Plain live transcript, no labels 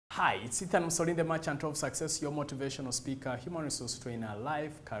Hi, it's Ethan Mussolini, the Merchant of Success, your motivational speaker, human resource trainer,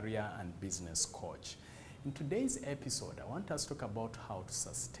 life, career, and business coach. In today's episode, I want us to talk about how to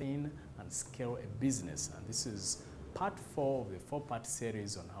sustain and scale a business. And this is part 4 of the 4-part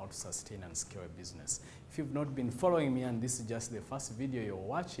series on how to sustain and scale a business. If you've not been following me and this is just the first video you're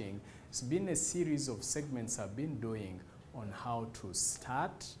watching, it's been a series of segments I've been doing on how to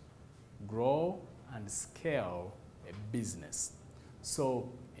start, grow, and scale a business. So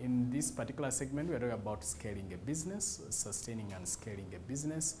in this particular segment, we're talking about scaling a business, sustaining and scaling a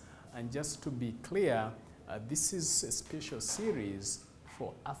business. And just to be clear, this is a special series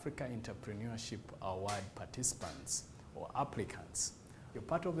for Africa Entrepreneurship Award participants or applicants. You're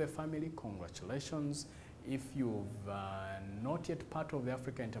part of the family, congratulations. If you've not yet part of the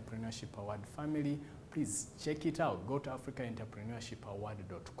Africa Entrepreneurship Award family, please check it out. Go to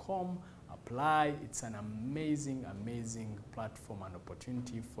africaentrepreneurshipaward.com, apply. It's an amazing, amazing platform and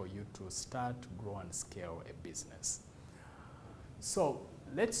opportunity for you to start, grow, and scale a business. So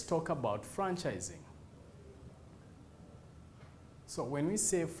let's talk about franchising. So when we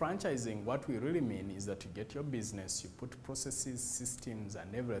say franchising, what we really mean is that you get your business, you put processes, systems,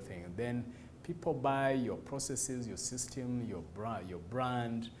 and everything. Then people buy your processes, your system, your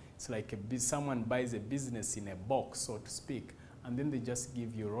brand. It's like someone buys a business in a box, so to speak, and then they just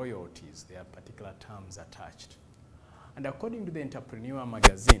give you royalties. There are particular terms attached. And according to the Entrepreneur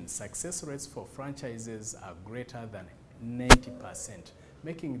magazine, success rates for franchises are greater than 90%,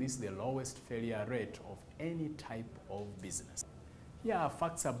 making this the lowest failure rate of any type of business. Here are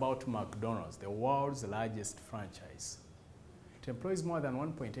facts about McDonald's, the world's largest franchise. It employs more than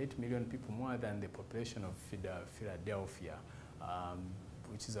 1.8 million people, more than the population of Philadelphia,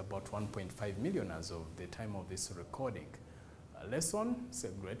 which is about 1.5 million as of the time of this recording. Lesson, it's a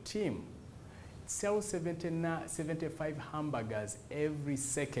great team. It sells 75 hamburgers every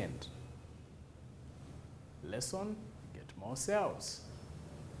second. Lesson, get more sales.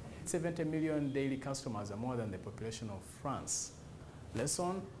 70 million daily customers are more than the population of France.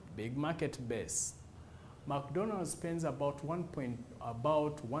 Lesson, big market base. McDonald's spends about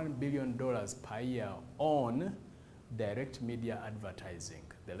 $1 billion per year on direct media advertising.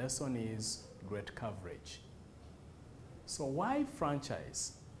 The lesson is great coverage. So why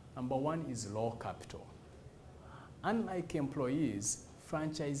franchise? Number one is low capital. Unlike employees,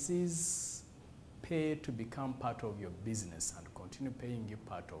 franchisees pay to become part of your business and continue paying you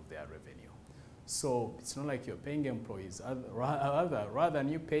part of their revenue. So it's not like you're paying employees, rather than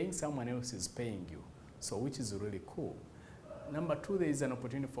you paying, someone else is paying you. So which is really cool. Number two, there is an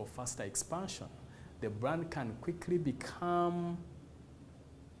opportunity for faster expansion. The brand can quickly become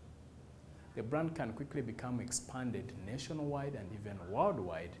expanded nationwide and even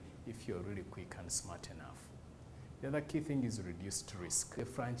worldwide if you're really quick and smart enough. The other key thing is reduced risk. The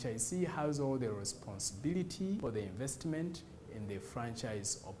franchisee has all the responsibility for the investment in the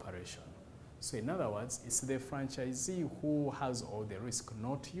franchise operation. So in other words, it's the franchisee who has all the risk,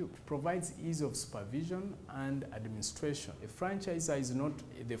 not you. It provides ease of supervision and administration. The franchisor,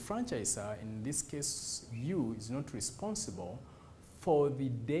 in this case you, is not responsible for the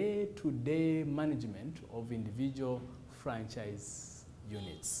day-to-day management of individual franchise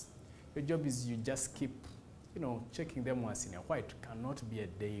units. Your job is you just keep, checking them once in a while. It cannot be a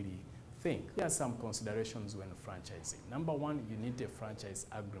daily thing. Here are some considerations when franchising. Number one, you need a franchise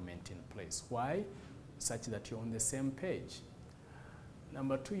agreement in place. Why? Such that you're on the same page.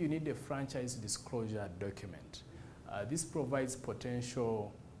 Number two, you need a franchise disclosure document. This provides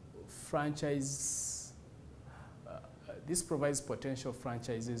potential franchises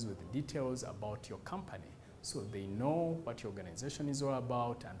with details about your company, so they know what your organization is all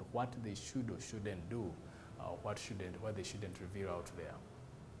about and what they should or shouldn't do, what they shouldn't reveal out there.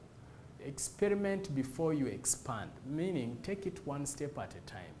 Experiment before you expand, meaning take it one step at a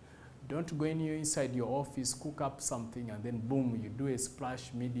time. Don't go inside your office, cook up something, and then boom, you do a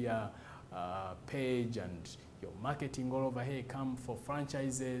splash media page and you're marketing all over, hey, come for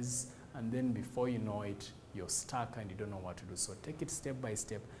franchises, and then before you know it, you're stuck and you don't know what to do. So take it step by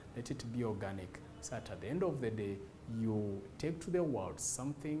step, let it be organic, so that at the end of the day, you take to the world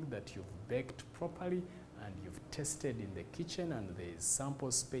something that you've baked properly and you've tested in the kitchen, and there is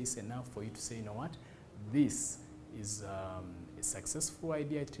sample space enough for you to say, you know what, this is a successful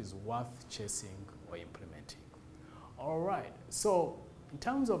idea, it is worth chasing or implementing. All right, so in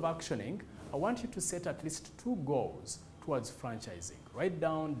terms of actioning, I want you to set at least 2 goals towards franchising. Write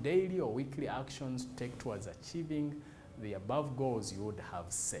down daily or weekly actions to take towards achieving the above goals you would have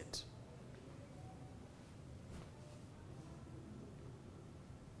set.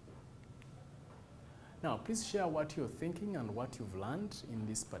 Now, please share what you're thinking and what you've learned in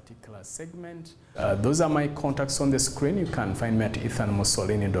this particular segment. Those are my contacts on the screen. You can find me at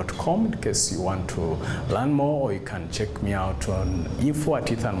ethanmussolini.com in case you want to learn more, or you can check me out on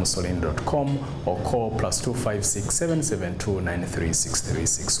info@ethanmussolini.com or call +256 772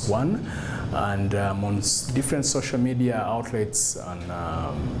 936361. And on different social media outlets on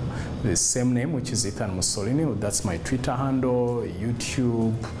the same name, which is Ethan Mussolini. That's my Twitter handle,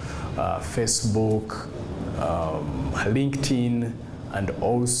 YouTube, Facebook, LinkedIn, and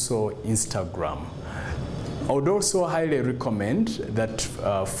also Instagram. I would also highly recommend that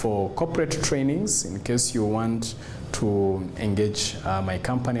for corporate trainings, in case you want to engage my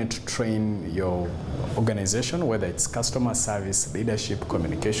company to train your organization, whether it's customer service, leadership,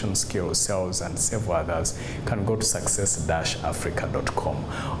 communication skills, sales, and several others, you can go to success-africa.com.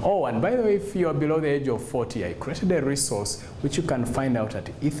 Oh, and by the way, if you are below the age of 40, I created a resource which you can find out at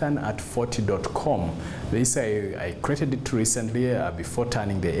ethan@40.com. This I created it recently before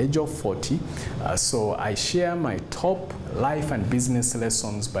turning the age of 40. So I share my top life and business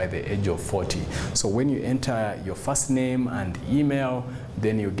lessons by the age of 40. So when you enter your first name and email,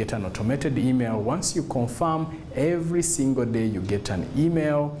 then you get an automated email. Once you confirm, every single day you get an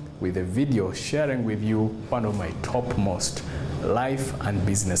email with a video sharing with you one of my topmost life and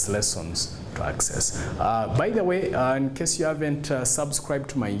business lessons to access. By the way, in case you haven't subscribed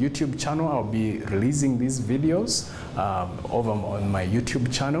to my YouTube channel, I'll be releasing these videos over on my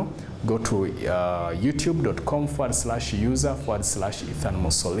YouTube channel. Go to youtube.com/user/Ethan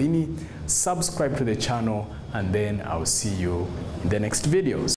Mussolini, subscribe to the channel, and then I'll see you in the next videos.